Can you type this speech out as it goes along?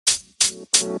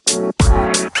Good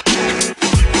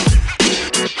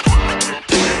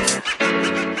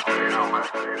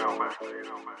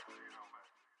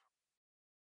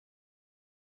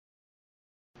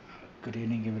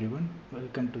evening, everyone.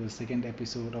 Welcome to the second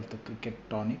episode of the Cricket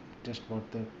Tonic, just about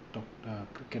the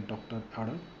cricket doctor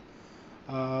order.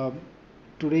 Um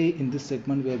Today, in this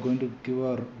segment, we are going to give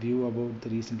our view about the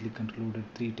recently concluded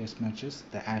three Test matches: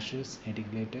 the Ashes,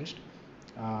 Headingley Test,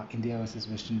 India versus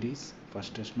West Indies,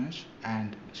 first Test match,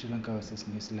 and Sri Lanka versus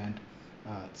New Zealand,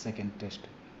 second Test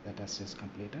that has just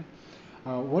completed.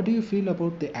 What do you feel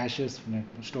about the Ashes?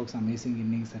 Stokes' amazing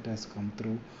innings that has come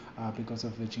through, because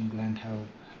of which England have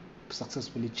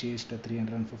successfully chased a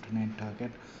 359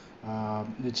 target,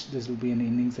 which this will be an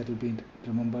innings that will be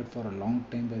remembered for a long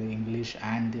time by the English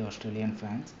and the Australian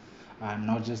fans,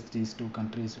 not just these two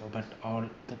countries but all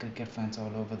the cricket fans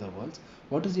all over the world.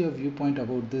 What is your viewpoint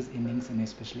about this innings and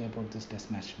especially about this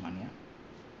Test match, Manya?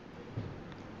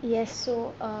 Yes,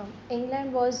 so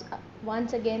England was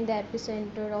once again the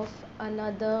epicenter of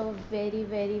another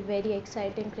very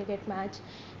exciting cricket match.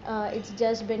 It's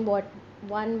just been what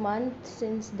 1 month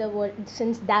since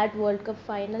that World Cup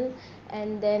final,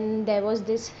 and then there was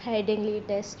this Headingley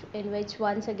Test in which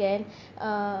once again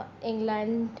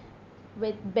England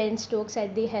with Ben Stokes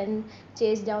at the helm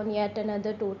chased down yet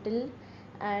another total,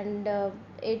 and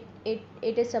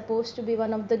it is supposed to be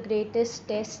one of the greatest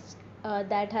tests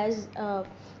that has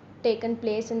taken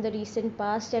place in the recent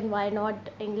past. And why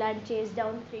not? England chased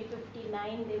down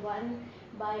 359. They won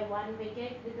by 1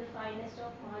 wicket with the finest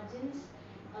of margins.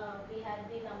 We had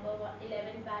the number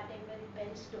 11 batting with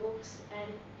Ben Stokes,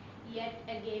 and yet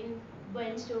again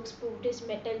Ben Stokes proved his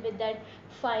mettle with that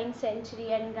fine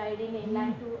century and guiding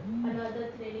England to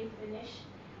another thrilling finish.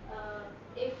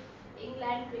 If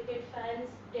England cricket fans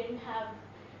didn't have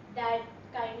that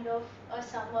kind of a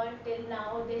summer till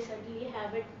now, they certainly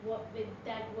have it with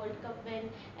that World Cup win,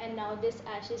 and now this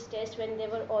Ashes Test when they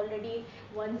were already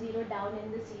 1-0 down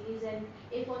in the series. And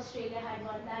if Australia had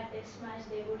won that Test match,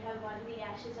 they would have won the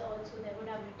Ashes also. They would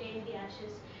have retained the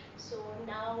Ashes. So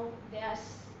now they are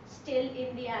still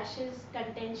in the Ashes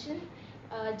contention,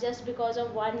 just because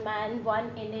of one man,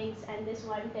 one innings, and this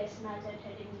one Test match at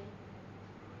Headingley.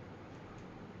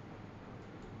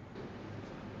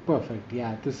 Perfect.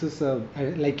 Yeah, this is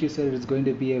like you said, it's going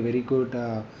to be a very good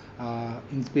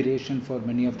inspiration for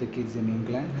many of the kids in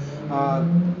England. Uh,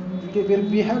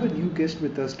 we have a new guest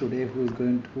with us today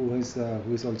who is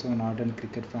also an ardent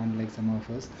cricket fan like some of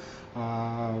us.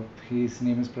 His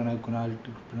name is Pranav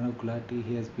Kulati.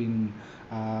 He has been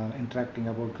interacting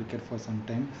about cricket for some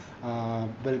time.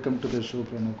 Welcome to the show,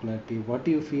 Pranav Kulati. What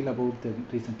do you feel about the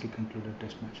recently concluded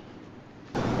Test match?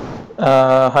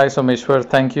 Hi Someshwar,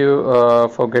 thank you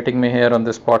for getting me here on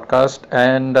this podcast.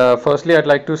 And firstly, I'd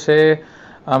like to say,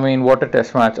 I mean, what a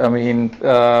test match. I mean,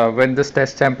 when this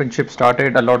test championship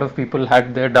started, a lot of people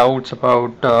had their doubts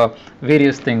about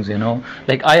various things,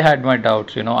 Like I had my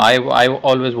doubts, I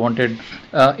always wanted,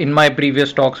 in my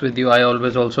previous talks with you, I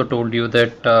always also told you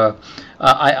that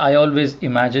I always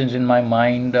imagined in my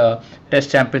mind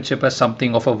test championship as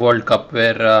something of a World Cup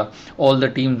where all the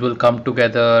teams will come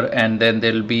together and then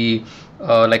there'll be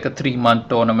like a 3 month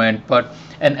tournament. But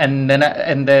and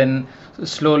then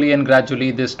slowly and gradually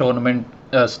this tournament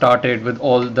started with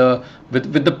all the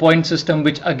with the point system,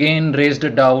 which again raised a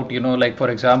doubt. Like for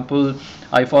example,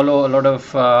 I follow a lot of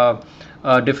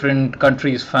different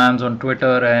countries fans on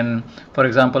Twitter, and for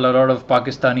example, a lot of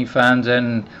Pakistani fans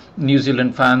and New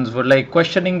Zealand fans were like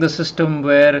questioning the system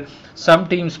where some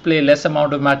teams play less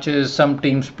amount of matches, some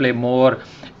teams play more,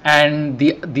 and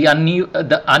the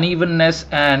unevenness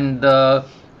and the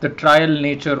trial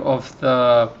nature of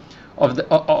the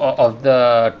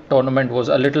tournament was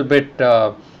a little bit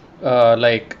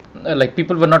like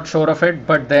people were not sure of it.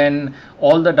 But then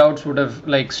all the doubts would have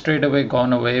like straight away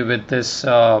gone away with this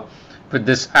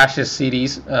Ashes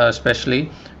series, especially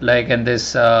like in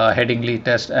this Headingley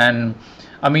Test. And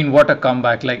I mean, what a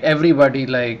comeback! Like everybody,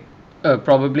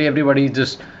 probably everybody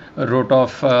just wrote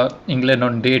off England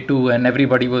on day two, and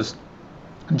everybody was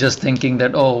just thinking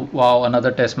that, oh wow,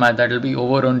 another test match that will be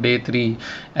over on day three,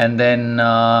 and then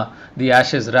the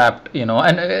Ashes wrapped, and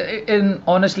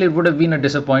honestly it would have been a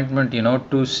disappointment,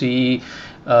 to see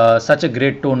such a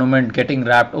great tournament getting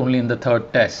wrapped only in the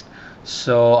third test,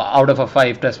 so out of a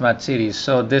five test match series.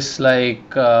 So this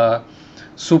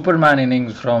Superman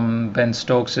innings from Ben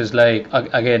Stokes is like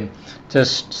again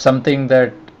just something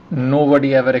that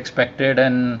nobody ever expected.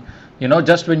 And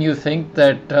just when you think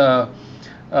that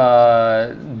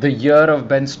the year of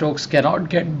Ben Stokes cannot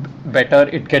get better,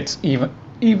 it gets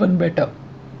even better.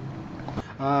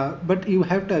 But you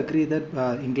have to agree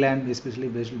that England, especially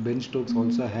Ben Stokes,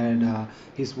 also had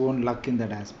his own luck in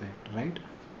that aspect, right?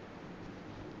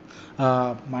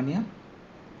 Manya?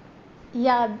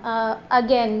 Yeah,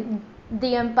 again,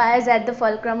 the umpires at the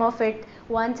fulcrum of it.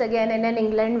 Once again, in an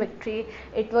England victory,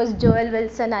 it was Joel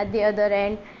Wilson at the other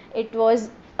end. It was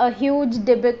a huge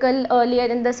debacle earlier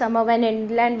in the summer when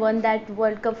England won that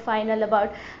World Cup final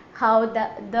about how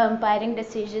the umpiring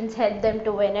decisions helped them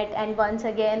to win it. And once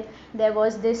again, there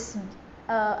was this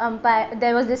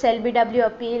there was this LBW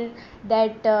appeal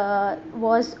that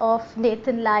was of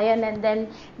Nathan Lyon, and then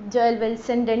Joel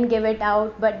Wilson didn't give it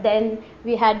out. But then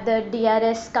we had the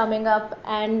DRS coming up,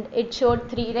 and it showed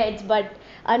 3 reds. But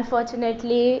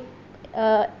unfortunately,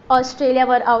 Australia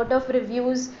were out of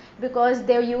reviews because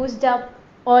they used a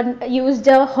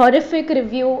horrific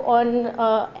review on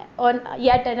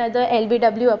yet another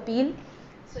LBW appeal.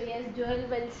 So yes, Joel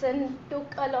Wilson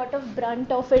took a lot of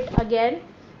brunt of it again,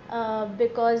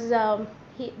 because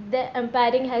the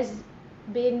umpiring has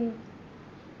been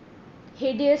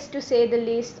hideous to say the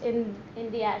least in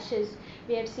the Ashes.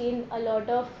 We have seen a lot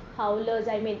of howlers.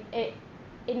 I mean,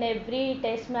 in every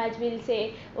test match we'll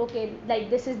say, okay, like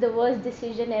this is the worst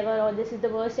decision ever, or this is the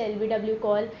worst LBW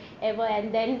call ever,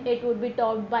 and then it would be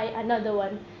topped by another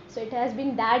one. So it has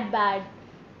been that bad.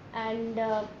 And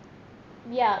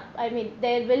yeah, I mean,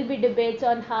 there will be debates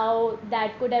on how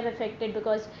that could have affected,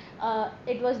 because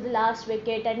it was the last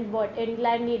wicket, and what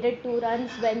England needed 2 runs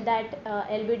when that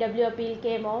LBW appeal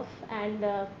came off. And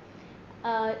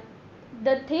uh,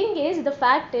 the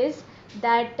fact is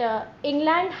that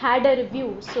England had a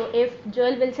review. So if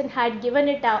Joel Wilson had given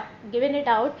it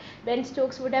out, Ben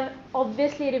Stokes would have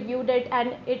obviously reviewed it,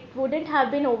 and it wouldn't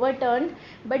have been overturned.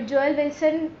 But Joel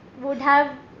Wilson would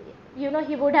have, he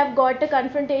would have got a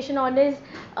confrontation on his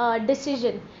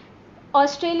decision.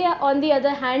 Australia, on the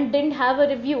other hand, didn't have a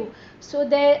review. So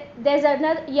there's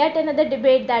yet another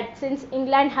debate that since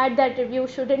England had that review,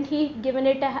 shouldn't he given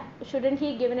it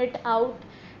out,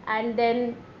 and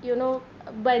then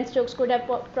Ben Stokes could have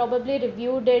probably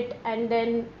reviewed it, and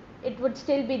then it would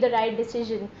still be the right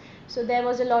decision. So there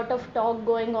was a lot of talk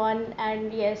going on,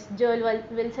 and yes, Joel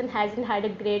Wilson hasn't had a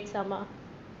great summer.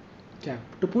 Yeah,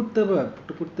 to put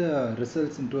the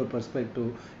results into a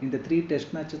perspective, in the 3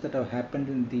 test matches that have happened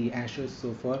in the Ashes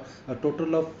so far, a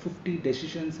total of 50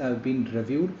 decisions have been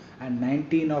reviewed and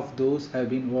 19 of those have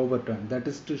been overturned. That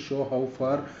is to show how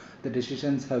far the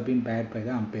decisions have been bad by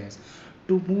the umpires.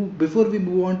 To move before we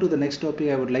move on to the next topic,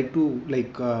 I would like to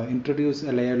introduce.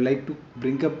 I would like to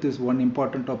bring up this one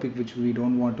important topic which we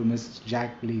don't want to miss.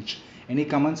 Jack Leach. Any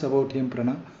comments about him,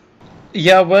 Pranav?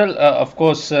 Yeah, well, of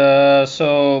course.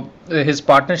 His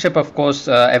partnership, of course,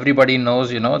 everybody knows,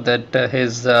 that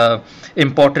his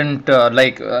important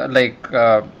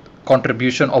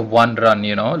contribution of 1 run,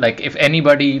 like if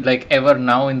anybody like ever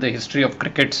now in the history of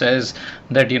cricket says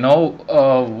that,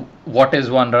 what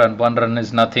is 1 run? 1 run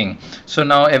is nothing. So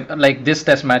now, if, like this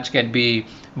test match can be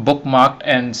bookmarked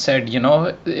and said,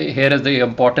 here is the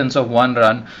importance of 1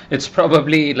 run. It's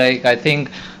probably like I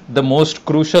think the most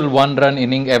crucial 1 run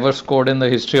inning ever scored in the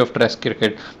history of Test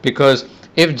cricket, because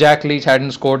if Jack Leach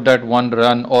hadn't scored that 1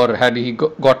 run, or had he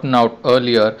gotten out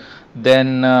earlier,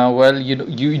 then well,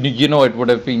 it would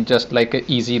have been just like a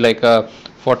easy, like a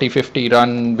 40-50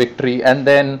 run victory. And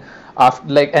then after,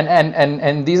 like,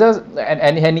 and these are,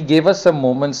 and he gave us some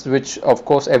moments which of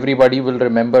course everybody will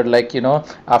remember, like,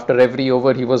 after every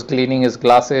over he was cleaning his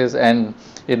glasses, and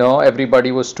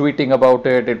everybody was tweeting about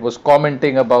it, it was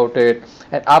commenting about it,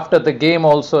 and after the game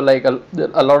also, like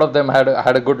a lot of them had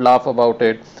a good laugh about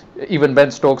it, even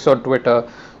Ben Stokes on Twitter.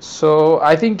 So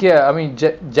I think, yeah, I mean,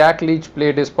 Jack Leach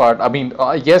played his part. I mean,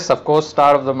 yes, of course,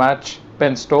 star of the match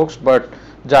Ben Stokes, but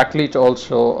Jack Leach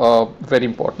also very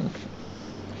important.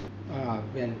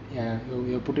 Well, yeah,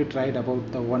 you put it right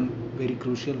about the one very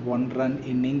crucial 1 run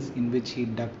innings in which he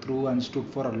dug through and stood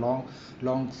for a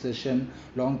long session,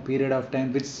 long period of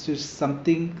time, which is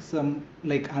something some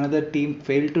like another team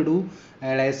failed to do.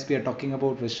 And as we are talking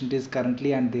about West Indies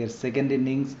currently and their second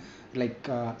innings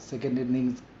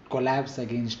collapse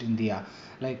against India.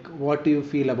 Like, what do you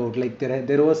feel about, like,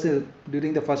 there was a,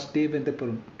 during the first day when the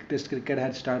Test cricket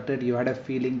had started, you had a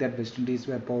feeling that West Indies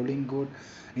were bowling good,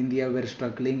 India were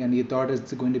struggling, and you thought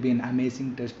it's going to be an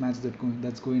amazing Test match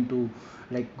that's going to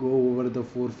like go over the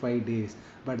 4 5 days.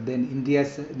 But then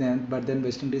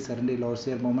West Indies suddenly lost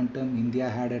their momentum. India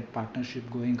had a partnership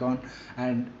going on,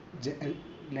 and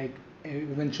like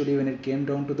eventually when it came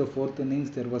down to the fourth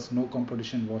innings, there was no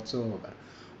competition whatsoever.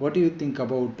 What do you think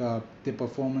about the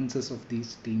performances of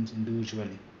these teams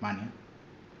individually, Manya?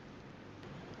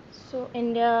 So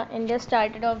India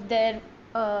started off their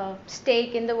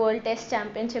stake in the World Test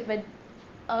Championship with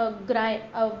a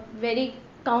very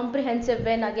comprehensive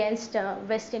win against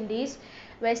West Indies.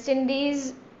 West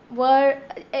Indies were,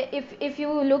 if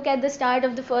you look at the start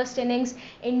of the first innings,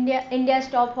 India's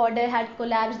top order had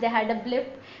collapsed. They had a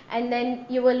blip, and then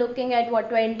you were looking at what,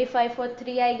 25 for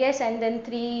 3, I guess, and then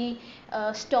three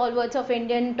stalwarts of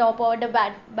Indian top order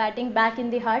batting back in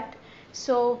the hut.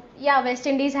 So yeah, West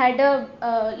Indies had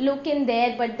a look in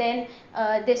there, but then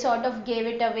they sort of gave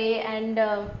it away, and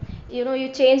you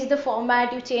change the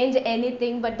format, you change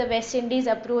anything, but the West Indies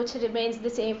approach remains the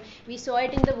same. We saw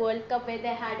it in the World Cup where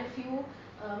they had a few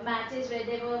matches where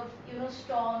they were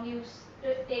strong. You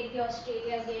take the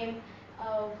Australia game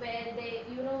where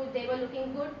they were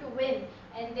looking good to win,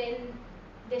 and then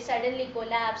they suddenly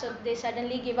collapse or they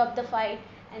suddenly give up the fight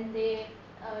and they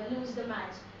lose the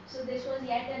match. So this was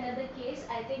yet another case.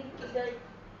 I think the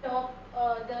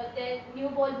their new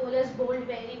ball bowlers bowled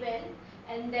very well,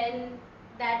 and then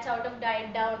that sort of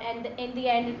died down, and in the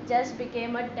end it just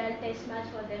became a dull test match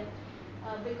for them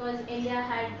because India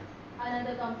had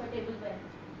another comfortable win,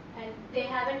 and they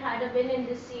haven't had a win in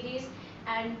this series,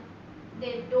 and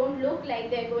they don't look like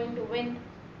they're going to win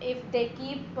if they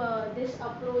keep this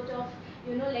approach of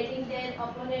letting their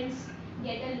opponents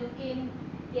get a look in,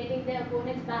 getting their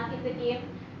opponents back in the game.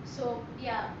 So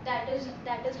yeah, that is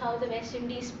how the West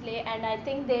Indies play, and I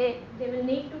think they will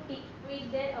need to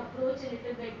tweak their approach a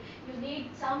little bit. You need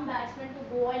some batsmen to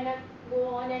go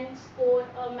on and score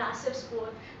a massive score,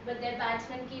 but their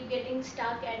batsmen keep getting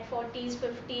stuck at 40s,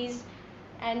 50s,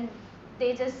 and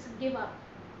they just give up.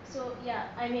 So yeah,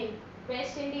 I mean,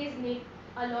 West Indies need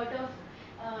a lot of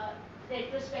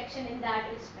retrospection in that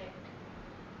respect.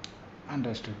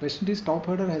 Understood. West Indies top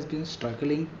order has been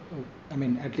struggling. I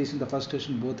mean, at least in the first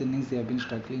session, both innings they have been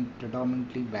struggling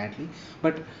predominantly badly.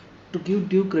 But to give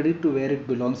due credit to where it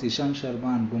belongs, Ishant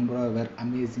Sharma and Bumrah were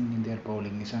amazing in their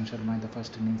bowling. Ishant Sharma in the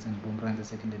first innings and Bumrah in the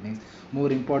second innings.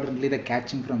 More importantly, the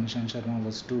catching from Ishant Sharma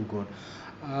was too good.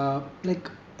 Like,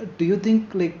 do you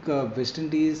think West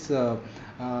Indies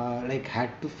had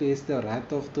to face the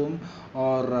wrath of them,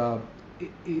 or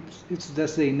it's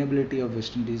just the inability of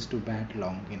West Indies to bat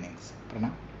long innings?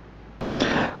 Pranav?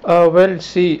 Well,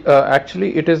 see,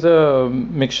 actually, it is a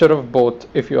mixture of both,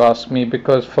 if you ask me.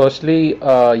 Because firstly,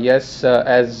 yes,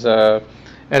 as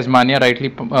Manya rightly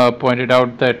pointed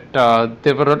out, that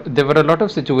there were a lot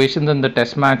of situations in the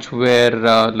Test match where,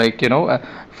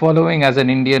 following as an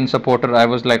Indian supporter, I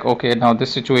was like, okay, now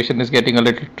this situation is getting a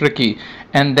little tricky,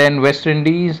 and then West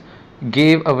Indies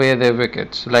gave away their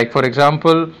wickets. Like for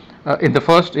example, in the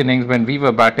first innings when we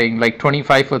were batting, like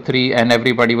 25 for 3, and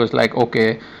everybody was like,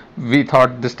 okay, we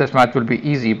thought this test match will be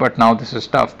easy, but now this is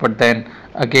tough. But then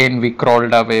again, we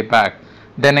crawled our way back.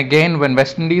 Then again, when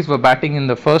West Indies were batting in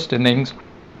the first innings,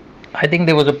 I think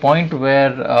there was a point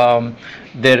where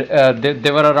they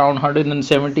were around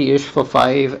 170-ish for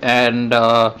 5, and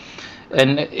the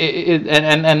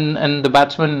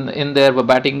batsmen in there were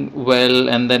batting well,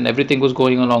 and then everything was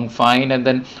going along fine, and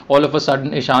then all of a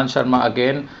sudden Ishant Sharma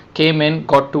again came in,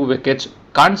 got 2 wickets.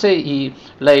 Can't say he,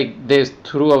 like, they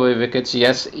threw away wickets.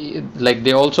 Yes, like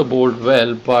they also bowled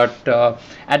well, but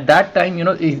at that time,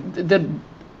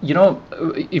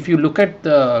 if you look at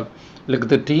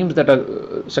the teams that are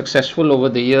successful over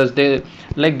the years, they,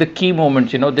 like, the key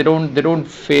moments, they don't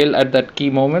fail at that key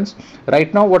moments.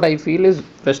 Right now what I feel is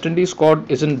West Indies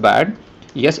squad isn't bad.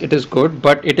 Yes, it is good,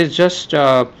 but it is just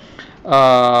uh,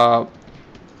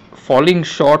 falling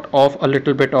short of a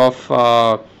little bit of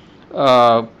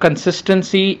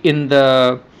consistency in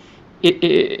the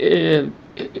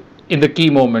key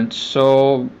moments.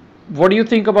 So what do you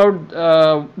think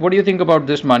about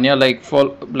this, Manya?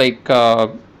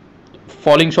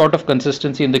 Falling short of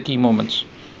consistency in the key moments.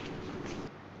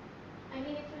 I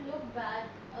mean, if you look back,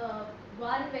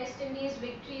 one West Indies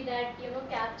victory that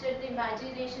captured the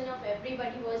imagination of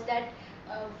everybody was that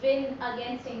win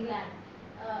against England.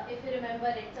 If you remember,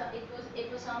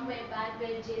 it was some way back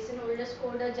where Jason Holder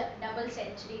scored a double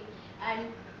century,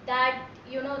 and that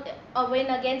a win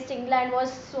against England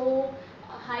was so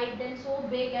hyped and so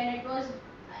big, and it was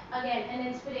again an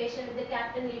inspiration with the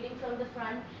captain leading from the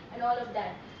front and all of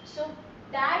that. So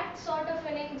that sort of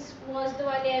innings was the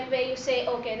one where you say,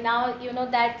 okay, now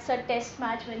that's a test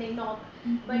match winning knock,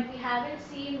 but we haven't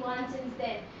seen one since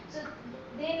then. So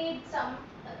they need some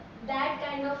that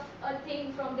kind of a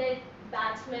thing from their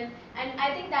batsmen, and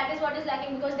I think that is what is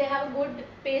lacking because they have a good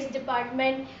pace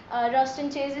department.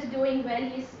 Ruston Chase is doing well.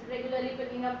 He's regularly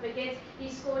picking up wickets.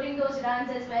 He's scoring those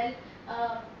runs as well.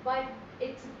 But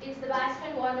it's the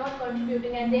batsmen who are not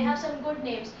contributing, and they have some good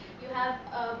names. You have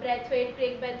Braithwaite,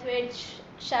 Craig Braithwaite,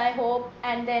 Shai Hope,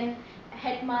 and then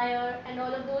Hetmeyer and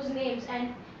all of those names,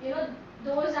 and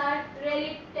those are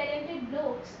really talented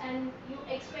blokes, and you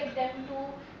expect them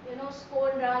to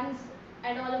score runs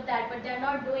and all of that, but they're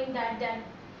not doing that. Then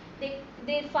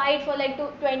they fight for like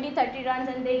 20-30 runs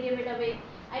and they give it away.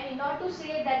 I mean, not to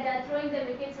say that they're throwing the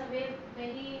wickets away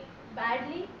very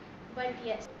badly, but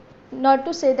yes, not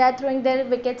to say that throwing their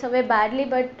wickets away badly,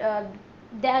 but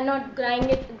they are not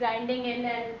grinding in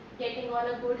and getting on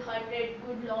a good 100,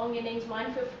 good long innings,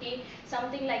 150,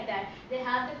 something like that. They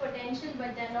have the potential,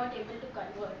 but they're not able to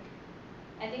convert.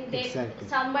 I think Exactly.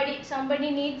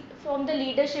 somebody needs from the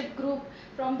leadership group,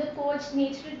 from the coach,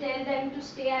 needs to tell them to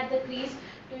stay at the crease,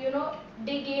 to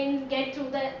dig in, get through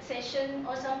the session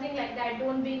or something like that.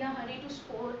 Don't be in a hurry to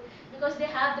score, because they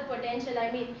have the potential.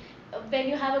 I mean, when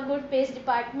you have a good pace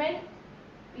department,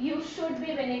 you should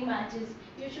be winning matches.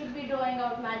 You should be drawing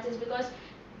out matches, because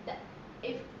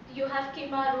if you have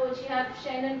Kima Roach, you have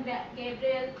Shannon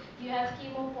Gabriel, you have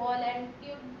Kimo Paul, and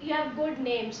you have good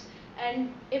names.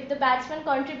 And if the batsmen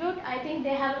contribute, I think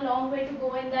they have a long way to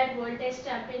go in that World Test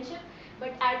Championship.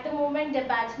 But at the moment, the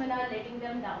batsmen are letting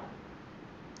them down.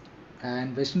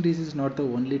 And West Indies is not the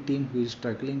only team who is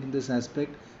struggling in this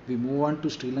aspect. We move on to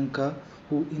Sri Lanka,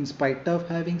 who, in spite of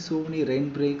having so many rain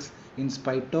breaks, in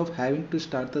spite of having to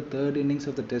start the third innings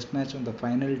of the Test match on the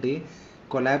final day,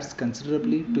 collapsed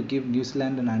considerably to give New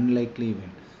Zealand an unlikely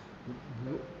win.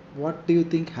 What do you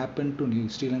think happened to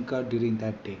Sri Lanka during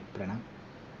that day, Pranav?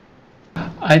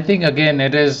 I think again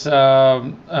it is.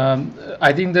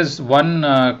 I think there's one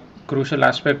crucial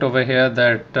aspect over here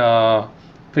that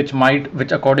which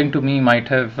according to me, might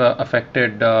have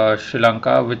affected Sri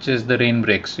Lanka, which is the rain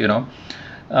breaks. We were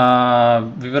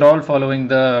all following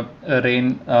the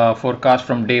rain forecast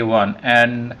from day one,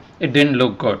 and it didn't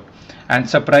look good. And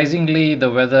surprisingly,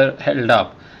 the weather held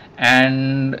up,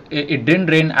 and it didn't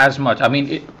rain as much. I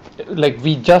mean, like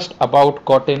we just about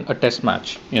got in a test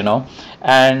match,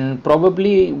 and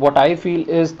probably what I feel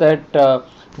is that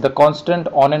the constant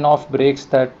on and off breaks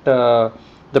that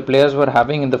the players were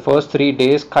having in the first 3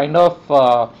 days kind of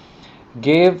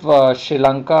gave Sri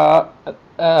Lanka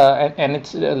and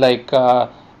it's like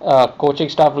coaching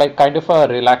staff like kind of a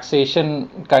relaxation,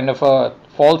 kind of a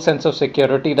false sense of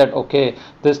security that okay,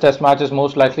 this test match is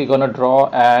most likely going to draw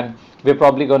and we're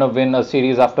probably going to win a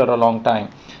series after a long time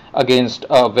against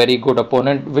a very good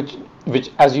opponent, which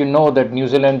as you know that New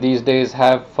Zealand these days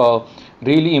have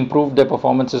really improved their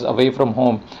performances away from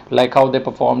home, like how they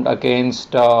performed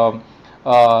against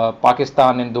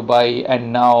Pakistan in Dubai,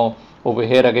 and now over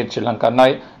here against Sri Lanka.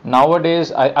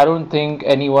 Nowadays, I don't think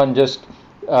anyone just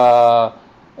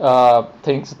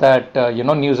thinks that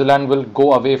New Zealand will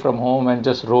go away from home and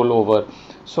just roll over.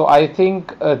 So I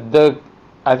think the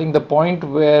point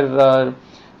where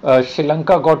Sri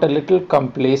Lanka got a little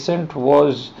complacent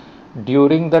was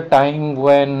during the time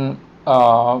when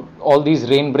all these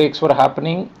rain breaks were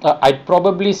happening. I'd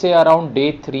probably say around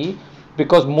day 3,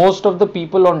 because most of the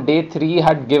people on day 3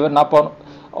 had given up on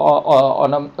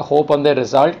a hope on their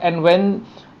result, and when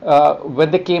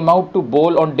they came out to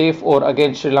bowl on day 4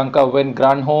 against Sri Lanka, when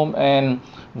Granholm and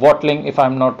Watling, if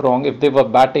I'm not wrong, if they were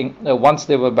batting, once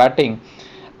they were batting,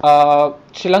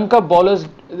 Lankan bowlers,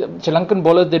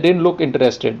 they didn't look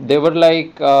interested. They were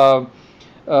like,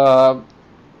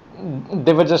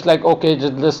 they were just like, okay,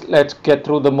 just let's get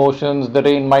through the motions. The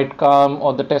rain might come,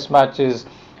 or the test match is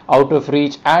out of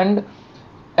reach. And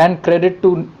credit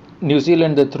to New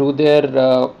Zealand that through their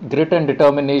grit and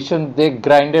determination, they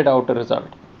grinded out a result.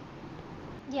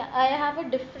 Yeah, I have a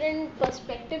different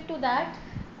perspective to that.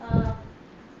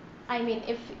 I mean,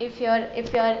 if you're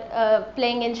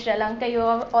playing in Sri Lanka, you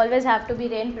always have to be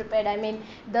rain prepared. I mean,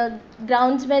 the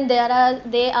groundsmen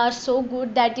they are so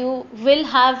good that you will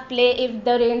have play if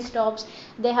the rain stops.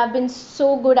 They have been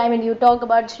so good. I mean, you talk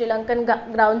about Sri Lankan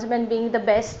groundsmen being the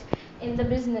best in the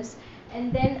business,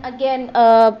 and then again,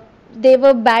 they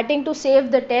were batting to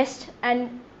save the test,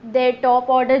 and their top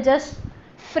order just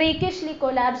freakishly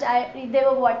collapsed. They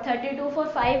were what, 32 for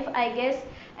 5, I guess,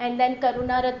 and then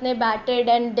Karunaratne batted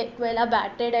and Dekwela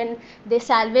batted, and they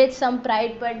salvaged some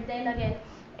pride. But then again,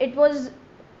 it was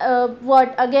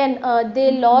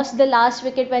they lost the last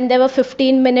wicket when there were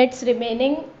 15 minutes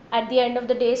remaining at the end of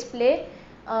the day's play,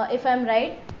 if I'm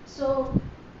right. So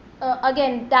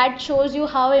again, that shows you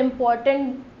how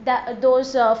important that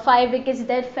those 5 wickets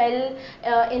that fell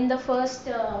in the first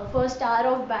hour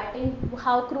of batting,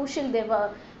 how crucial they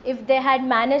were. If they had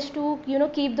managed to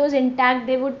keep those intact,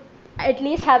 they would at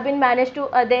least have been managed to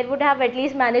they would have at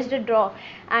least managed a draw.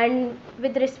 And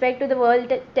with respect to the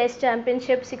World Test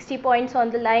Championship, 60 points on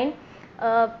the line,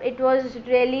 it was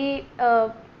really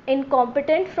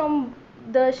incompetent from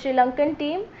the Sri Lankan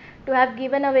team to have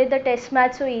given away the test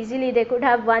match so easily. They could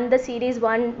have won the series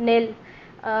 1-0.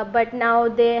 But now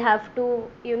they have to,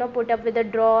 put up with a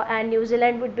draw, and New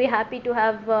Zealand would be happy to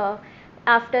have,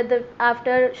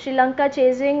 after Sri Lanka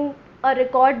chasing a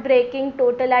record breaking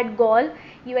total at Gaul,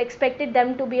 you expected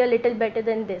them to be a little better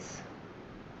than this.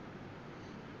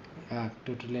 Yeah,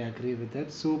 totally agree with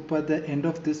that. So, by the end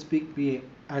of this week, we,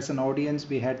 as an audience,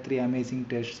 we had three amazing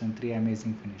tests and three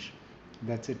amazing finish.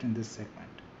 That's it in this segment.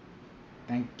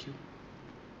 Thank you.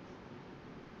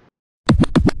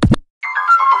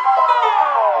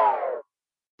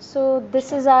 So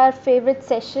this is our favorite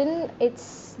session.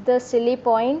 It's the silly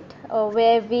point,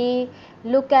 where we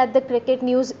look at the cricket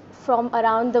news from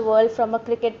around the world from a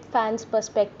cricket fan's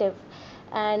perspective.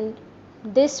 And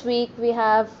this week we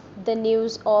have the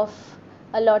news of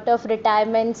a lot of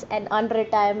retirements and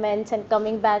unretirements and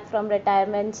coming back from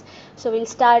retirements. So we'll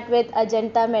start with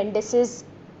Ajanta Mendis's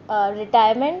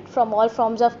retirement from all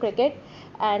forms of cricket.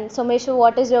 And Someshwar,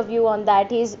 what is your view on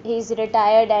that? He's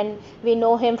retired, and we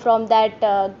know him from that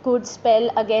good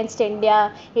spell against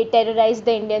India. He terrorized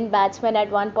the Indian batsmen at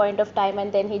one point of time,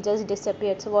 and then he just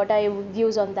disappeared. So, what are your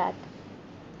views on that?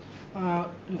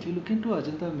 If you look into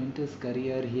Ajanta Minter's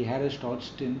career, he had a short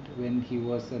stint when he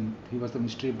was the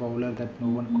mystery bowler that no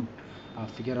one could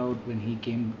figure out when he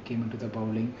came into the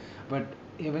bowling. But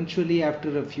eventually,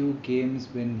 after a few games,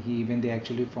 when they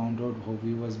actually found out how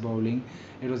he was bowling,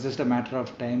 it was just a matter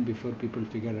of time before people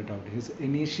figured it out. His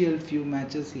initial few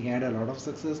matches, he had a lot of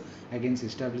success against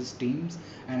established teams,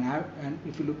 and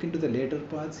if you look into the later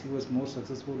parts, he was more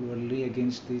successful only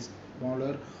against these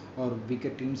smaller or weaker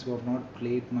teams who have not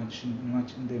played much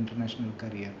in the international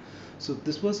career. So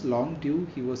this was long due.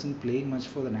 He wasn't playing much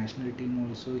for the national team.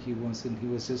 Also, he was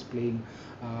just playing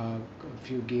a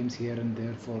few games here and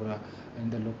there for in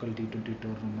the local T20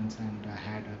 tournaments, and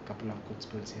had a couple of good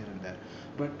spells here and there.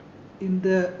 But in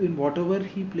whatever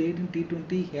he played in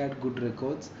T20, he had good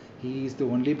records. He is the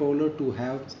only bowler to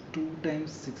have two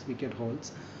times 6 wicket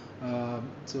hauls.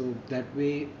 So that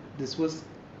way, this was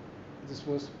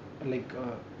like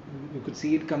you could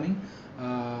see it coming,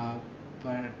 uh,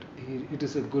 but it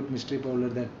is a good mystery bowler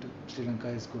that Sri Lanka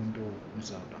is going to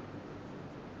miss out on.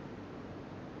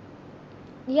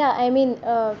 Yeah, I mean,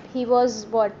 he brought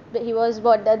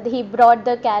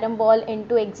the carom ball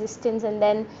into existence, and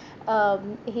then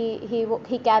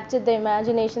he captured the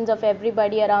imaginations of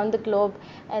everybody around the globe,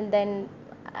 and then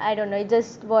I don't know, it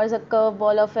just was a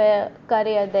curveball of a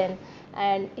career then,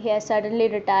 and he has suddenly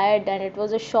retired, and it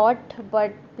was a short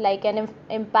but like an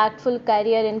impactful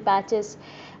career in patches.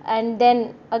 And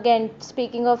then again,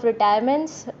 speaking of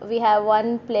retirements, we have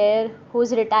one player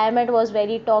whose retirement was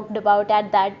very talked about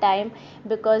at that time,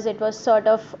 because it was sort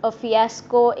of a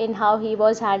fiasco in how he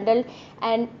was handled.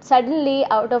 And suddenly,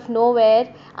 out of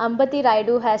nowhere, Ambati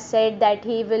Raidu has said that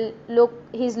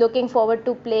he's looking forward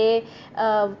to play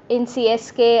in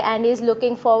CSK, and he's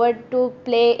looking forward to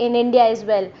play in India as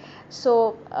well.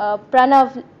 So,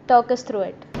 Pranav, talk us through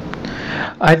it.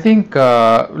 I think,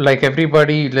 like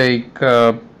everybody,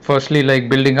 firstly, like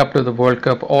building up to the World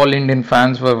Cup, all Indian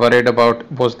fans were worried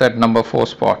about was that number four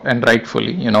spot, and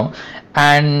rightfully,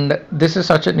 And this is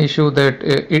such an issue that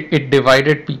it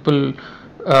divided people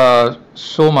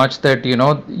so much that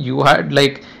you had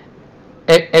like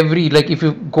every like if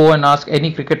you go and ask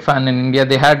any cricket fan in India,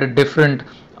 they had a different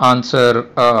answer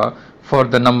for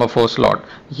the number four slot.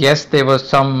 Yes, there was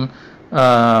some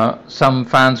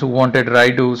fans who wanted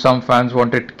Raidu, some fans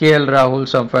wanted KL Rahul,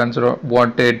 some fans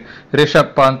wanted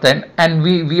Rishabh Pant, and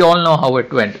we all know how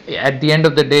it went. At the end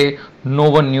of the day, no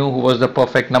one knew who was the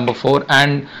perfect number four,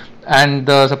 and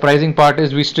the surprising part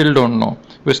is we still don't know.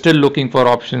 We're still looking for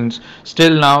options.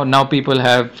 Still now people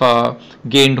have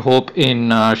gained hope in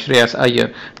Shreyas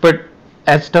Iyer. But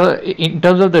in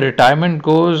terms of the retirement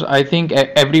goes, I think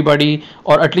everybody,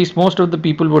 or at least most of the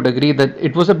people, would agree that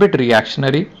it was a bit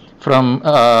reactionary from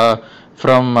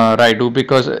Raidu,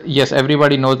 because yes,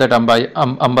 everybody knows that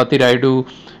Ambati Raidu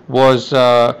was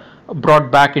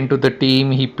brought back into the team.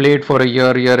 He played for a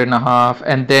year and a half,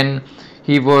 and then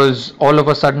he was all of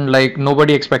a sudden, like,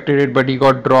 nobody expected it, but he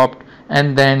got dropped,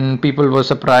 and then people were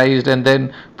surprised, and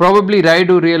then probably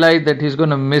Raidu realized that he's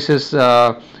going to miss his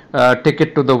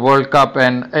ticket to the World Cup,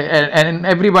 and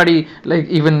everybody, like,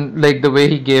 even like the way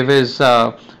he gave his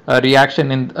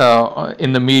reaction in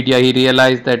the media, he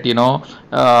realized that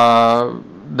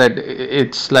that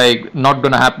it's like not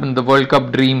gonna happen. The World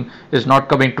Cup dream is not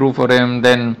coming true for him.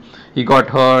 Then he got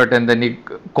hurt, and then he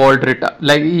called it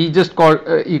like he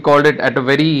called it at a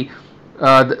very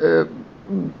uh,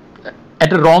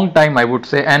 at a wrong time, I would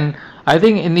say. And I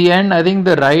think in the end, I think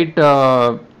the right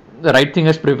thing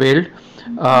has prevailed.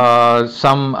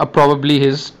 Some probably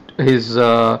his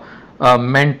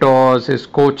mentors, his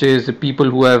coaches, the people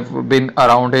who have been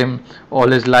around him all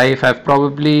his life have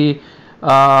probably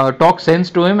talked sense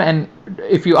to him. And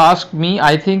if you ask me,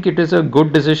 I think it is a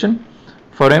good decision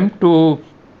for him to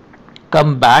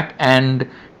come back and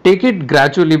take it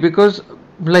gradually, because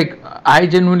like I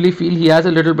genuinely feel he has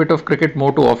a little bit of cricket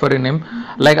more to offer in him.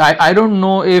 Like I don't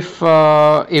know if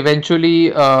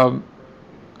eventually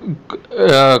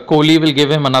Kohli will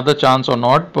give him another chance or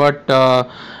not, but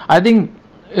I think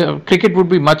cricket would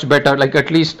be much better. Like at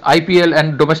least IPL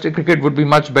and domestic cricket would be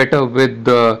much better with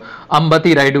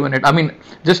Ambati Raidu in it. I mean,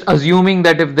 just assuming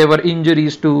that if there were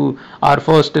injuries to our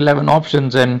first 11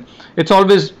 options, and it's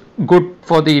always good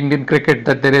for the Indian cricket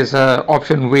that there is a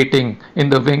option waiting in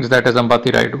the wings, that is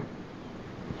Ambati Raidu.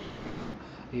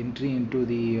 Entry into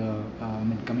the I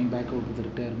mean, coming back out of the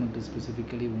retirement is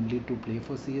specifically only to play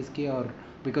for CSK, or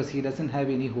because he doesn't have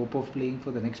any hope of playing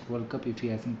for the next World Cup if he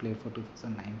hasn't played for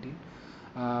 2019.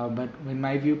 But in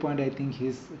my viewpoint, I think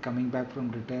his coming back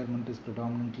from retirement is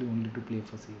predominantly only to play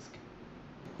for CSK.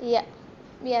 Yeah,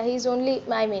 yeah, he's only,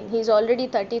 I mean, he's already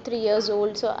 33 years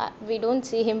old, so we don't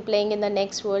see him playing in the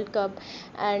next World Cup.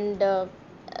 And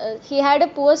he had a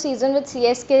poor season with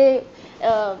CSK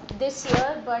this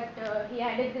year, but he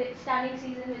had a great stunning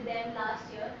season with them last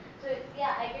year. So,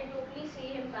 yeah, I can totally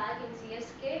see him back in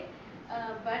CSK.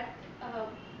 But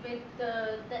with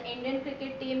the Indian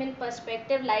cricket team in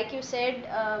perspective, like you said,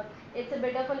 it's a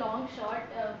bit of a long shot.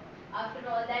 After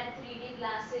all that 3D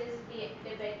glasses,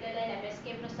 Debekal and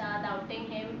MSK Prasad outing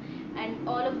him, and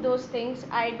all of those things,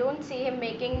 I don't see him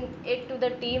making it to the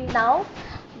team now.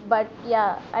 But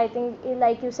yeah, I think,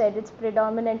 like you said, it's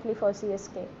predominantly for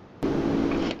CSK.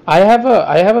 I have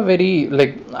a very,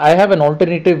 like, I have an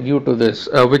alternative view to this,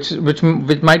 which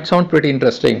might sound pretty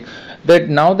interesting. That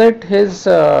now that his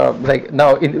like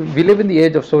now we live in the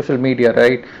age of social media,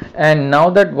 right? And now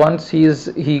that once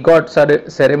he got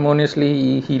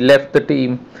ceremoniously he left the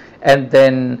team, and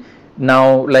then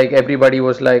now like everybody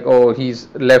was like, oh, he's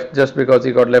left just because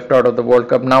he got left out of the World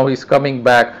Cup. Now he's coming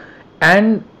back,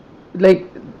 and like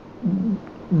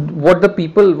what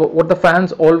the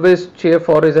fans always cheer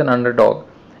for is an underdog.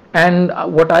 And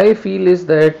what I feel is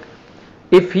that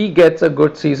if he gets a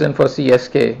good season for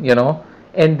CSK,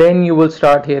 and then you will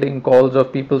start hearing calls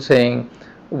of people saying,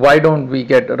 why don't we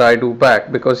get Raidu back,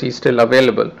 because he's still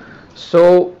available.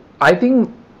 So I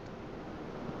think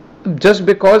just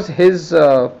because his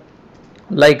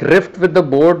like rift with the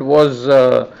board was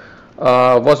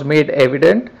made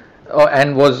evident,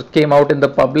 and was came out in the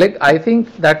public, I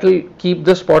think that will keep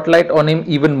the spotlight on him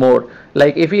even more.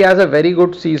 Like if he has a very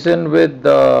good season uh, with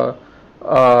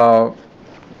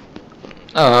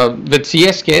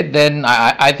CSK, then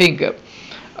I think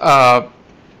uh,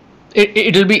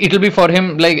 it'll be for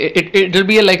him, like it'll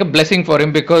be like a blessing for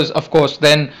him, because of course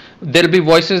then there'll be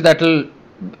voices that'll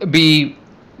be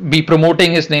be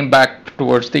promoting his name back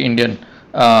towards the Indian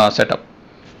setup.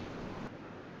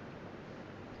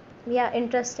 Yeah,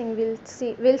 interesting.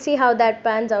 We'll see how that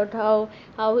pans out, how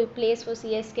he plays for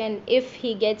CSK, and if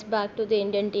he gets back to the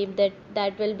Indian team,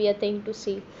 that will be a thing to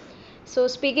see. So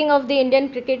speaking of the Indian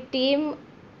cricket team,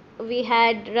 we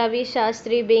had Ravi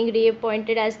Shastri being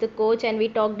reappointed as the coach, and we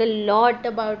talked a lot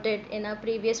about it in our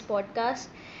previous podcast.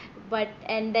 But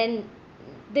and then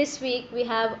this week we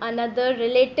have another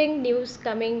relating news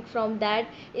coming from that,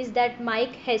 is that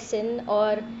Mike Hessen,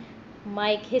 or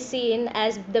Mike Hissien,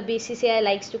 as the BCCI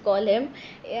likes to call him,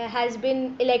 has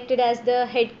been elected as the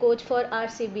head coach for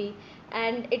RCB.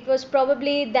 And it was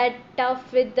probably that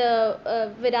tough with the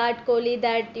Virat Kohli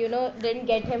that didn't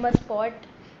get him a spot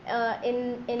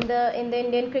in the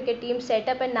Indian cricket team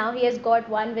setup, and now he has got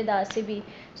one with RCB.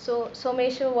 So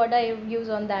Someshwar, what are your views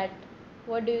on that?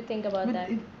 What do you think about But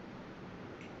that?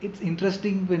 it's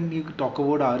interesting when you talk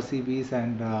about RCBs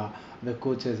and the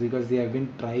coaches, because they have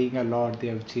been trying a lot. They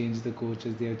have changed the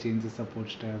coaches, they have changed the support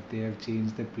staff, they have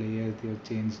changed the players,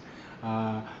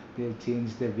 uh, they have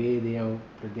changed the way they have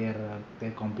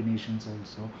their combinations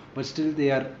also. But still,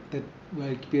 that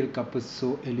IPL Cup is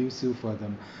so elusive for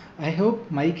them. I hope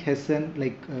Mike Hessen,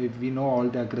 like we know all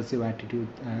the aggressive attitude,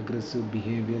 aggressive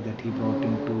behavior that he brought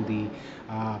into the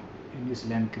New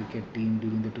Zealand cricket team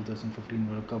during the 2015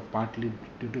 World Cup, partly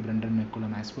due to Brendan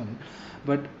McCullum as well.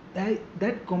 But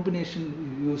that combination,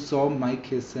 you saw Mike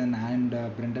Hessen and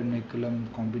Brendan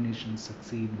McCullum combination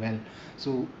succeed well.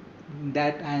 So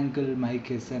that angle, Mike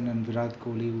Hessen and Virat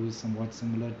Kohli, who is somewhat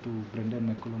similar to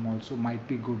Brendan McCullum, also might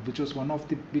be good, which was one of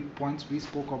the big points we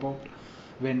spoke about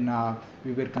when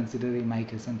we were considering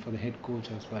Mike Hessen for the head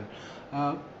coach as well.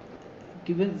 Uh,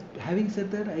 Given having said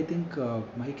that, I think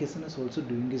Mike Hessen is also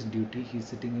doing his duty. He's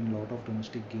sitting in a lot of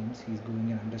domestic games. He's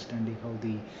going and understanding how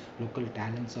the local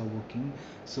talents are working.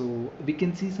 So we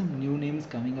can see some new names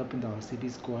coming up in the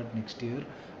RCB squad next year.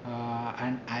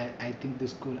 And I think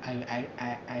this could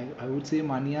I would say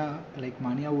Manya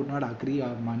would not agree,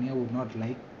 or Manya would not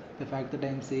like the fact that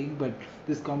I'm saying, but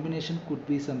this combination could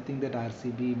be something that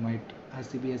RCB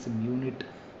as a unit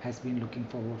has been looking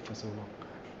forward for so long.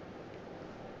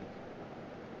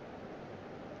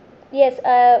 Yes,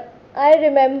 I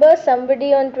remember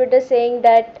somebody on Twitter saying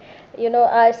that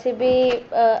RCB.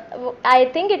 I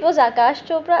think it was Akash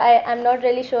Chopra. I'm not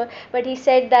really sure, but he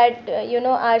said that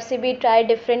RCB tried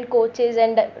different coaches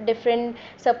and different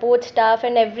support staff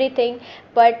and everything,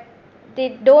 but they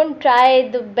don't try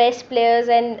the best players,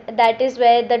 and that is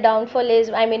where the downfall is.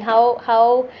 I mean,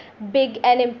 how big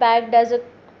an impact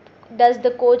does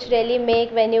the coach really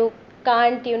make when you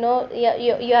can't,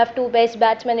 you have two best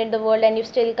batsmen in the world and you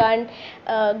still can't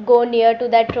go near to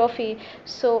that trophy.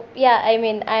 So yeah, I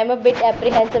mean, I'm a bit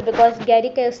apprehensive because Gary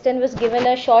Kirsten was given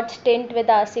a short stint with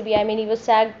RCB. I mean, he was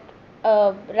sacked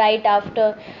right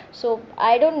after. So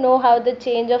I don't know how the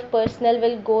change of personnel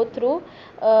will go through.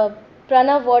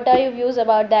 Pranav, what are your views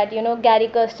about that? Gary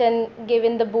Kirsten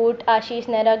given the boot, Ashish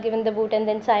Nehra given the boot, and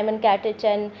then Simon Katich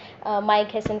and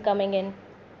Mike Hessen coming in.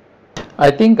 I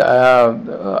think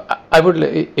I would,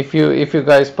 if you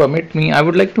guys permit me, I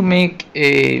would like to make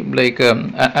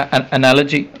an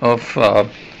analogy of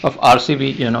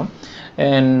RCB,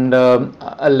 and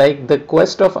like the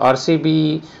quest of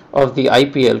RCB of the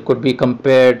IPL could be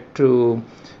compared to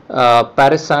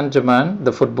Paris Saint-Germain,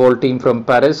 the football team from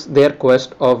Paris, their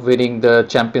quest of winning the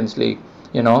Champions League.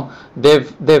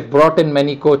 They've brought in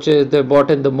many coaches, they've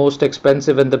brought in the most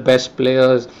expensive and the best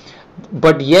players,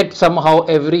 but yet somehow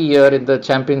every year in the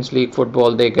Champions League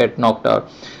football they get knocked out.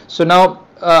 So now,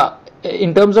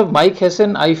 in terms of Mike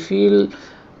Hessen, I feel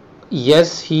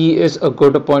yes, he is a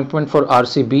good appointment for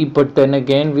RCB, but then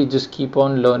again we just keep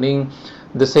on learning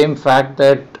the same fact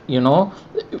that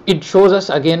it shows us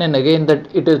again and again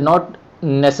that it is not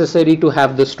necessary to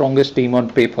have the strongest team on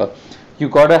paper. You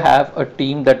gotta have a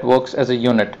team that works as a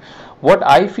unit. What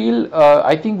I feel,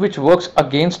 I think, which works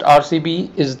against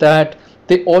RCB is that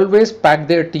they always pack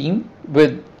their team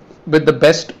with the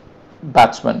best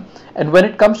batsmen, and when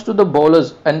it comes to the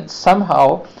bowlers, and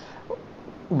somehow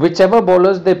whichever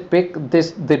bowlers they pick,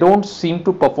 they don't seem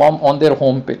to perform on their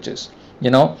home pitches.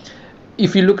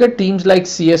 If you look at teams like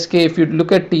CSK, if you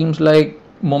look at teams like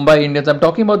Mumbai Indians, I'm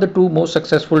talking about the two most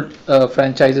successful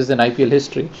franchises in IPL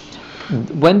history.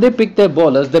 When they pick their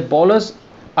bowlers they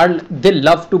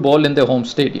love to bowl in their home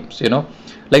stadiums.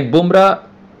 Like Bumrah,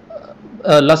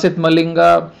 Lasith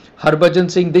Malinga, Harbhajan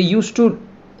Singh, they used to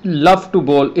love to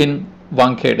bowl in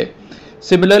Wankhede.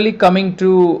 Similarly, coming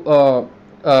to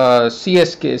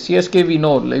CSK, we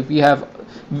know, like we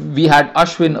had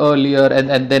Ashwin earlier,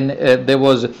 and then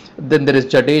there is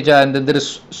Jadeja, and then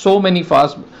there's so many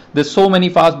fast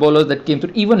bowlers that came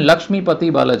through. Even Lakshmi Pati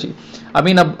Balaji, I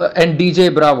mean, and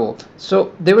DJ Bravo.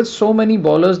 So there were so many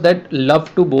bowlers that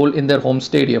love to bowl in their home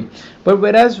stadium. But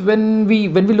whereas when we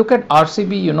look at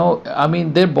RCB, I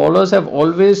mean, their bowlers have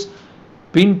always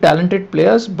been talented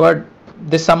players, but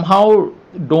they somehow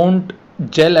don't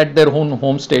gel at their own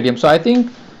home stadium. So I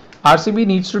think RCB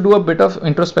needs to do a bit of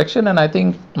introspection, and I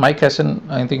think Mike Hessen,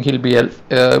 I think he'll be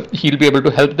able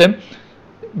to help them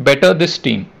better this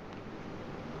team.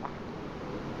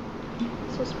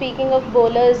 So speaking of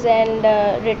bowlers and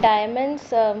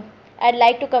retirements, I'd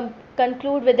like to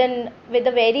conclude with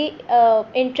a very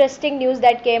interesting news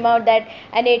that came out, that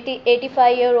an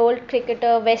 85-year-old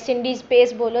cricketer, West Indies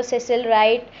pace bowler Cecil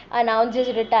Wright, announced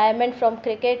his retirement from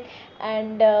cricket,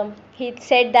 and he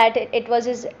said that it was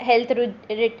his health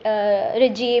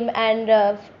regime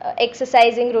and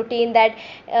exercising routine that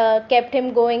kept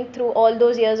him going through all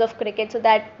those years of cricket. So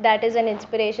that is an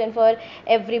inspiration for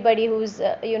everybody who's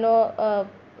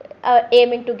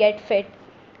aiming to get fit.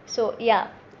 So yeah,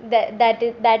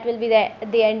 that will be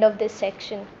the end of this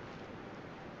section.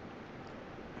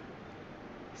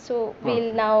 So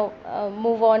we'll now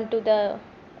move on to the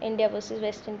India versus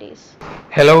West Indies.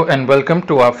 Hello and welcome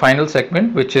to our final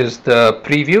segment, which is the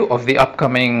preview of the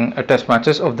upcoming test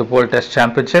matches of the World Test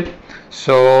Championship.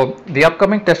 So the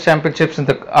upcoming Test Championships in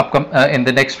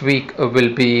the next week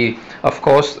will be, of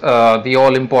course, the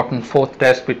all-important fourth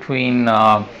Test between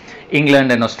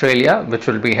England and Australia, which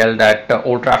will be held at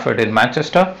Old Trafford in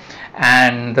Manchester,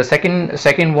 and the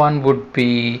second one would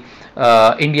be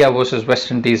India versus West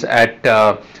Indies at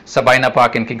Sabina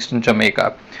Park in Kingston,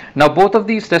 Jamaica. Now, both of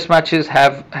these Test matches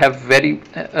have very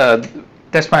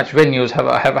test match venues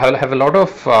have a lot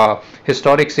of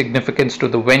historic significance to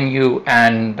the venue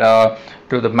and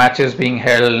to the matches being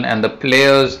held and the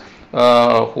players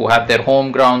who have their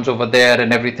home grounds over there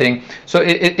and everything. So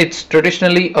it's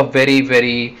traditionally a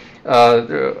very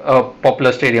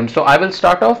popular stadium. So I will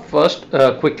start off first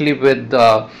quickly with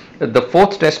the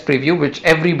fourth test preview, which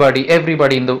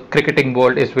everybody in the cricketing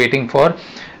world is waiting for.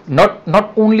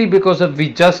 Not only because of we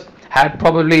just had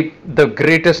probably the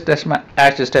greatest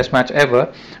Ashes test match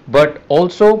ever, but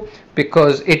also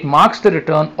because it marks the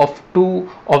return of two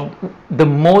of the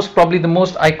most probably the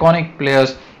most iconic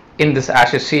players in this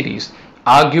Ashes series.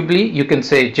 Arguably, you can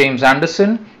say James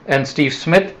Anderson and Steve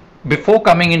Smith, before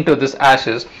coming into this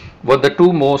Ashes, were the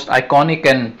two most iconic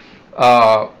and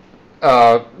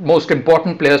most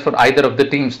important players for either of the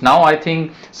teams. Now, I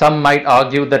think some might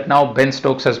argue that now Ben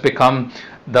Stokes has become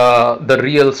the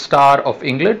real star of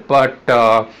England, but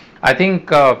I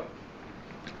think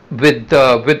with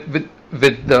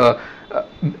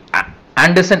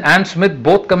Anderson and Smith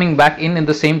both coming back in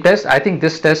the same test, I think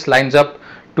this test lines up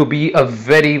to be a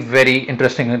very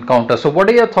interesting encounter. So, what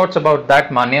are your thoughts about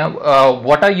that, Manya?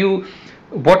 What are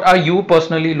you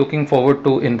personally looking forward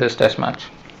to in this test match?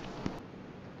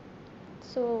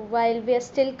 So while we are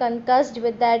still concussed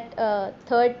with that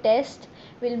third test,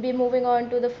 we'll be moving on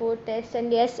to the fourth test.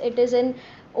 And yes, it is in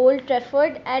Old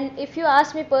Trafford. And if you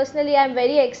ask me personally, I'm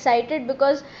very excited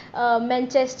because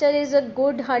Manchester is a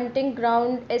good hunting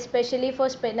ground, especially for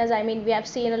spinners. I mean, we have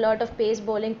seen a lot of pace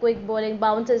bowling, quick bowling,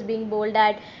 bounces being bowled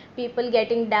at, people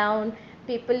getting down,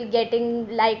 people getting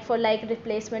like for like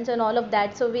replacements and all of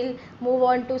that. So we'll move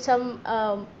on to some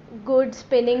good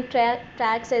spinning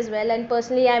tracks as well. And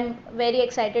personally, I'm very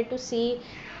excited to see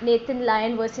Nathan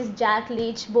Lyon versus Jack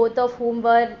Leach, both of whom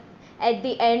were at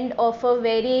the end of a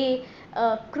very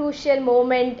crucial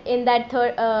moment in that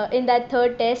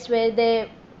third test where they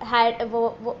had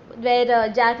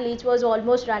where Jack Leach was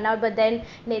almost run out, but then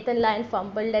Nathan Lyon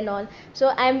fumbled and all.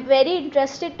 So I'm very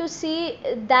interested to see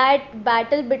that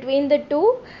battle between the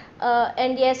two.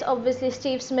 And yes, obviously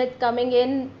Steve Smith coming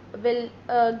in will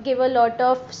give a lot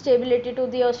of stability to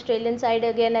the Australian side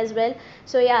again as well.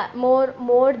 So yeah,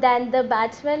 more than the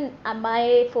batsmen,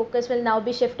 my focus will now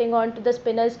be shifting on to the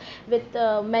spinners, with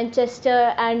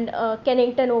Manchester and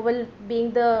Kennington Oval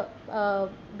being the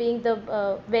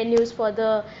venues for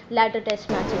the latter test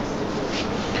matches.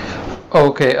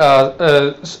 Okay,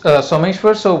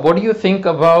 Someshwar, so what do you think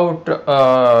about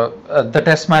the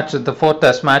test match, the fourth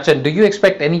test match, and do you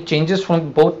expect any changes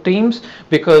from both teams?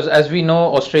 Because as we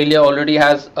know, Australia already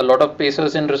has a lot of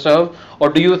pacers in reserve, or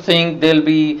do you think there'll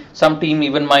be some team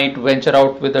even might venture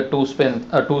out with a two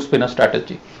spinner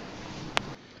strategy?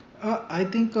 I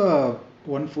think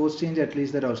one force change at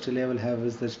least that Australia will have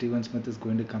is that Steven Smith is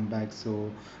going to come back.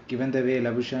 So, given the way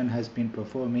Labuschagne has been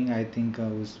performing, I think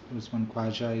Usman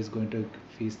Khawaja is going to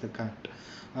face the cut.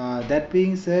 That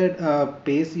being said,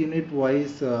 pace unit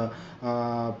wise,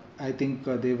 I think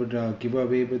they would give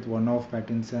away with one of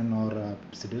Pattinson or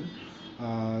Siddle.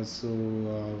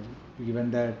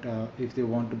 Given that if they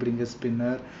want to bring a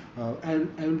spinner, I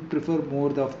will prefer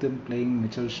more of them playing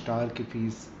Mitchell Stark if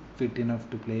he's fit enough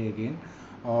to play again,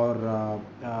 or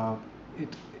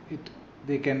it it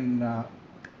they can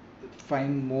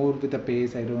find more with the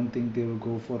pace. I don't think they will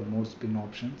go for more spin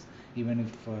options.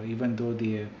 Even though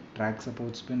the track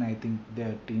support spin, I think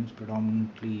their teams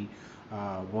predominantly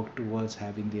work towards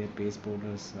having their pace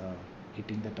bowlers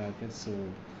hitting the targets. So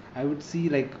I would see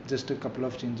like just a couple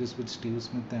of changes with Steve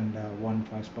Smith and one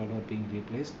fast bowler being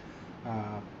replaced,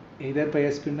 uh, either by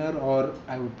a spinner, or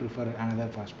I would prefer another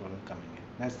fast bowler coming in.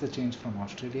 That's the change from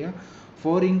Australia.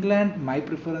 For England, my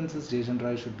preference is Jason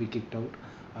Roy should be kicked out.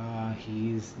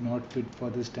 He is not fit for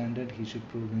the standard. He should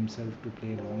prove himself to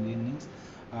play long innings.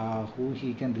 Who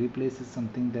he can replace is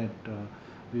something that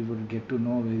we will get to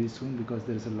know very soon, because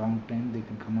there is a long time they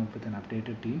can come up with an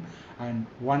updated team. And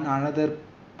one another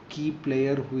key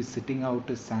player who is sitting out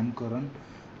is Sam Curran.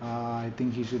 I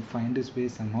think he should find his way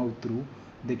somehow through.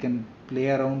 They can play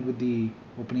around with the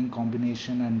opening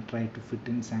combination and try to fit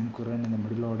in Sam Curran in the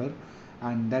middle order,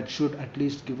 and that should at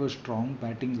least give a strong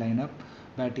batting lineup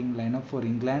for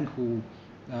England,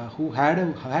 who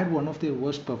had one of their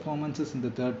worst performances in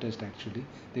the third test. Actually,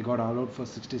 they got all out for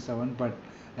 67, but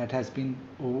that has been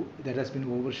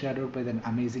overshadowed by the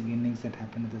amazing innings that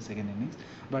happened in the second innings.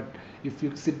 But if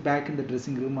you sit back in the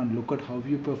dressing room and look at how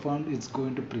you performed, it's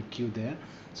going to prick you there.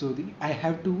 So I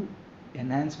have to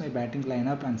enhance my batting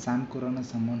lineup, and Sam Curran is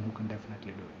someone who can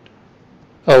definitely do it.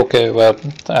 Okay, well,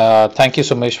 thank you,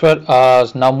 Someshwar.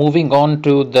 Now moving on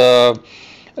to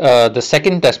the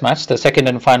second test match, the second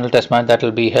and final test match that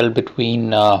will be held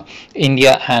between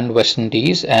India and West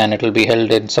Indies, and it will be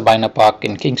held in Sabina Park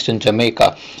in Kingston,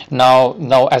 Jamaica.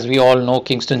 Now, as we all know,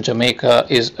 Kingston, Jamaica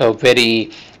is a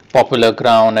very popular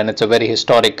ground, and it's a very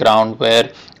historic ground where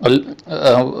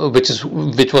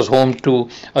which was home to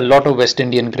a lot of West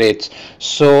Indian greats.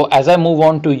 So as I move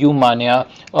on to you, Manya,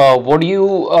 what do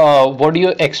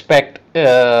you expect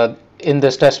in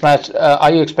this test match? Are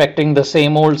you expecting the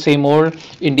same old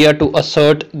India to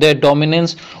assert their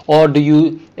dominance, or do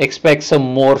you expect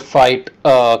some more fight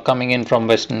coming in from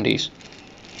West Indies?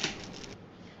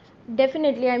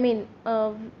 Definitely, I mean,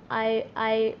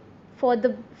 I for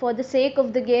the sake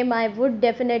of the game, I would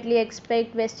definitely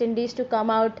expect West Indies to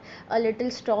come out a little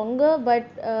stronger. But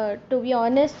to be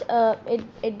honest,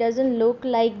 it doesn't look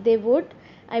like they would.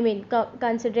 I mean,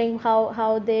 considering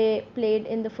how they played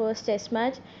in the first Test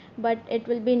match, but it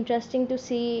will be interesting to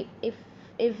see if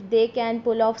they can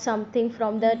pull off something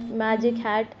from that magic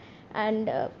hat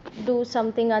and do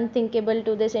something unthinkable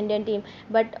to this Indian team.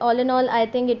 But all in all, I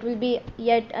think it will be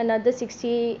yet another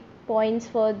 60 points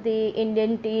for the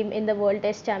Indian team in the World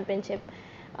Test Championship,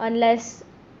 unless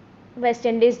West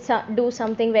Indies do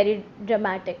something very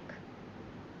dramatic.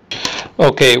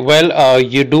 Okay, well,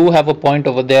 you do have a point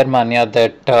over there, Manya,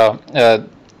 that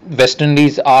West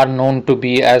Indies are known to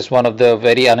be as one of the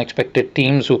very unexpected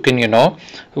teams who can,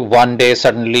 one day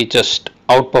suddenly just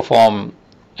outperform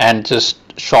and just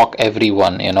shock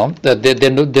everyone.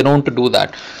 They're known to do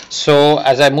that. So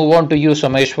as I move on to you,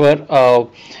 Someshwar,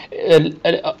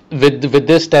 with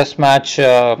this test match,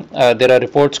 there are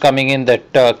reports coming in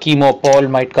that Chemo Paul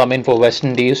might come in for West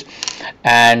Indies,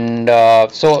 and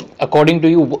so according to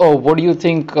you, what do you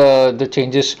think the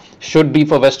changes should be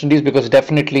for West Indies? Because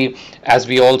definitely, as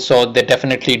we all saw, they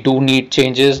definitely do need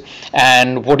changes.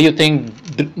 And what do you think?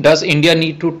 Does India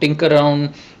need to tinker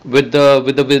around with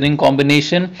the winning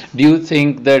combination? Do you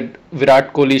think that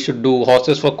Virat Kohli should do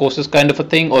horses for courses kind of a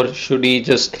thing, or should he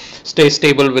just stay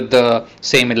stable with the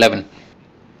same 11?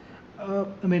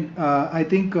 I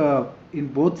think in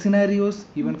both scenarios,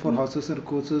 even for horses or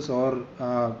coaches or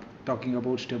talking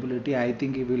about stability, I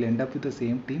think he will end up with the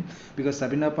same team because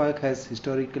Sabina Park has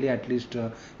historically, at least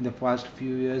in the past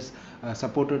few years,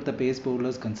 supported the pace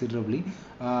bowlers considerably.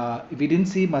 We didn't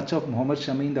see much of Mohammad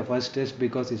Shami in the first test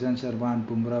because Ishan Sharma and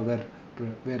Bumrah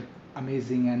were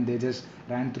amazing and they just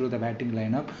ran through the batting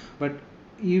lineup. But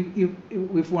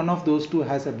if one of those two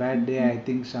has a bad day, I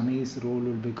think Shami's role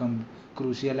will become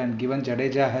crucial. And given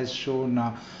Jadeja has shown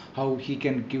how he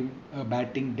can give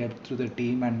batting depth to the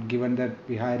team, and given that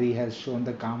Bihari has shown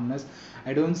the calmness,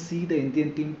 I don't see the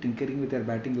Indian team tinkering with their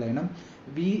batting lineup.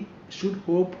 We should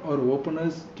hope our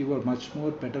openers give a much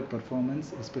more better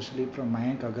performance, especially from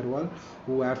Mayank Agarwal,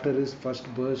 who after his first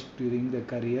burst during the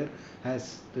career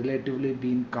has relatively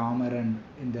been calmer and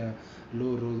in the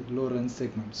low run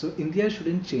segment. So India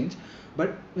shouldn't change,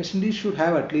 but West Indies should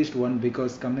have at least one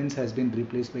because Cummins has been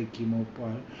replaced by Chemo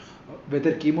Paul.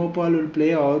 Whether Chemo Paul will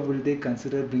play or will they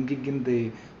consider bringing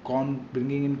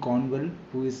in Cornwell,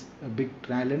 who is a big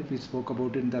talent. We spoke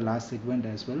about it in the last segment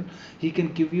as well. He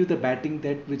can give you the batting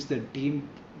that which the team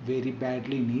very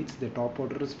badly needs. The top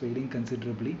order is failing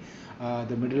considerably.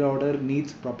 The middle order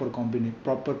needs proper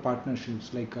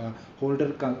partnerships. Like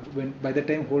when by the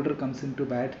time Holder comes into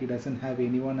bat, he doesn't have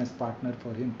anyone as partner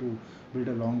for him to build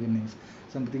a long innings.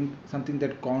 Something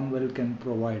that Cornwell can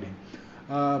provide him.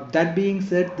 That being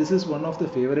said, this is one of the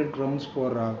favorite grounds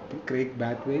for Craig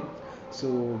Bathwaite.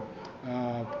 So,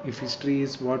 if history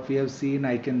is what we have seen,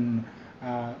 I could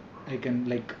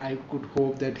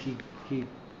hope that he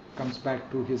comes back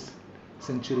to his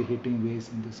century hitting ways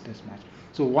in this Test match.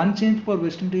 So, one change for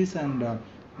West Indies and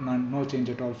no change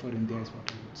at all for India is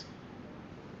what I would say.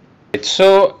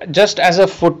 So, just as a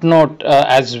footnote,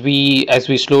 as we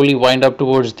slowly wind up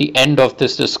towards the end of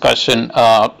this discussion,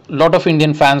 a lot of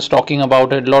Indian fans talking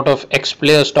about it, a lot of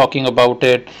ex-players talking about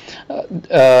it,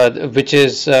 which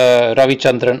is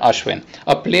Ravichandran Ashwin,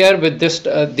 a player with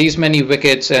these many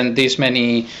wickets and these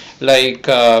many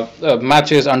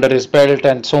matches under his belt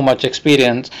and so much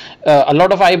experience. A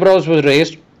lot of eyebrows were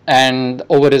raised and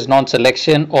over his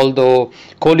non-selection, although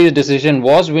Kohli's decision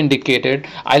was vindicated.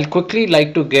 I'll quickly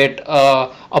like to get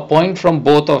a point from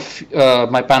both of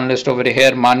my panelists over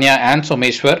here, Manya and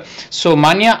Someshwar. So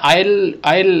Manya,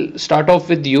 I'll start off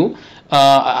with you.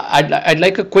 I'd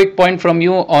like a quick point from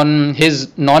you on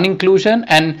his non-inclusion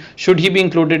and should he be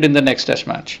included in the next Test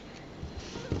match?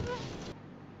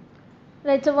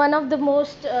 Right, so one of the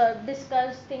most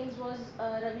discussed things was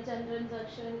Ravichandran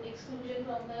Darshan exclusion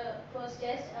from the first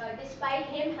test, despite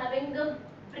him having the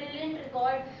brilliant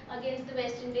record against the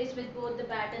West Indies with both the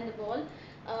bat and the ball.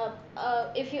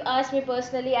 If you ask me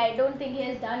personally, I don't think he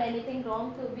has done anything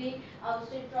wrong to be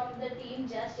ousted from the team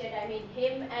just yet. I mean,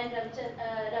 him and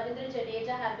Ravindra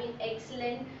Jadeja have been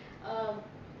excellent uh,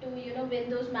 to win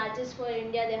those matches for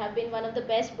India. They have been one of the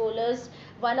best bowlers,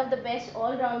 one of the best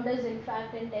all-rounders, in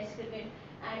fact, in Test cricket.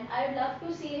 And I'd love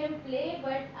to see him play,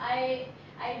 but I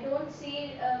don't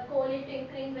see Kohli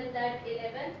tinkering with that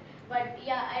 11. But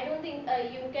yeah, I don't think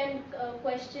you can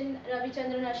question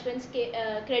Ravichandran Ashwin's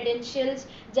credentials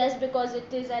just because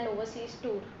it is an overseas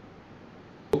tour.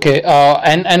 Okay,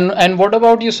 and what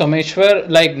about you, Someshwar?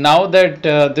 Like now that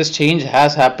this change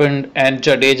has happened and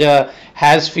Jadeja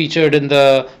has featured in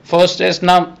the first test,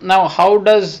 now how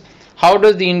does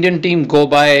the Indian team go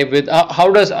by with how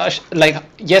does like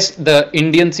yes, the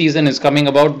Indian season is coming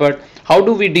about, but how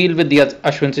do we deal with the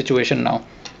Ashwin situation now?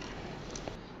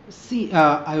 See,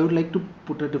 I would like to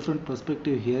put a different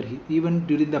perspective here. Even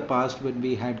during the past, when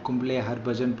we had Kumble,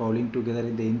 Harbhajan bowling together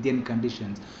in the Indian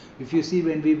conditions, if you see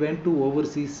when we went to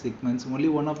overseas segments, only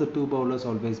one of the two bowlers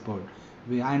always bowled.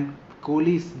 And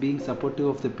Kohli is being supportive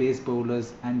of the pace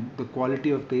bowlers and the quality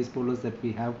of pace bowlers that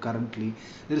we have currently.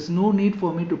 There is no need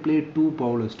for me to play two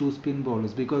bowlers, two spin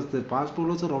bowlers, because the fast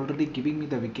bowlers are already giving me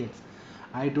the wickets.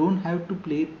 I don't have to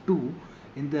play two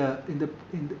in the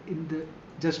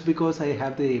just because I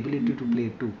have the ability to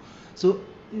play two. So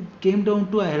it came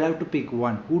down to I have to pick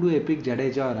one. Who do I pick,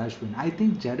 Jadeja or Ashwin? I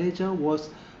think Jadeja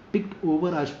was picked over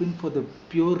Ashwin for the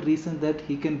pure reason that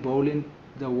he can bowl in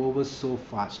the overs so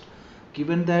fast.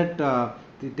 Given that the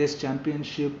Test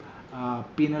Championship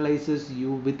penalizes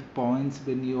you with points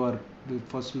when you are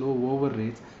for slow over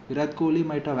rates, Virat Kohli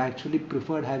might have actually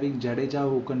preferred having Jadeja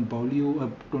who can bowl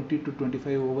you 20 to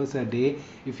 25 overs a day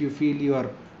if you feel you are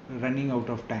running out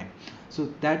of time. So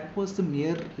that was the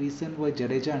mere reason why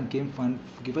Jadeja and came fun.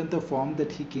 Given the form that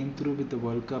he came through with the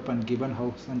World Cup and given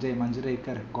how Sanjay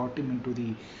Manjrekar got him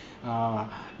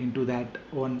into that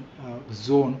one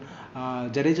zone,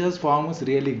 Jadeja's form was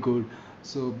really good.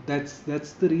 So that's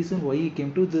the reason why he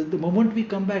came to the moment we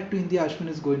come back to India. Ashwin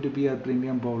is going to be a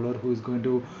premium bowler who is going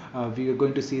to we are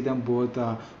going to see them both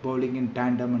bowling in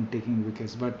tandem and taking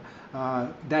wickets. But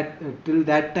that till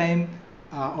that time,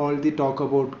 all the talk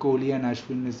about Kohli and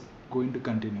Ashwin is going to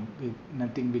continue.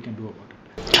 Nothing we can do about it.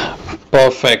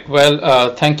 Perfect.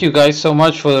 Well, thank you guys so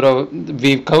much for.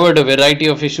 We've covered a variety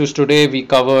of issues today. We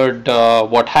covered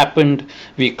what happened.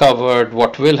 We covered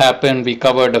what will happen. We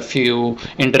covered a few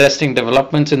interesting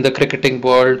developments in the cricketing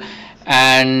world,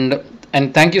 and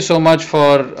and thank you so much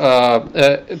for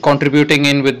contributing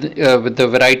in with the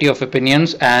variety of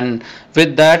opinions. And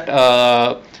with that,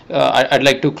 I'd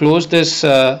like to close this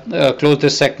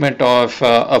segment of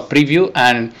a preview.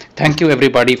 And thank you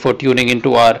everybody for tuning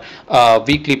into our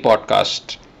weekly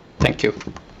podcast. Thank you.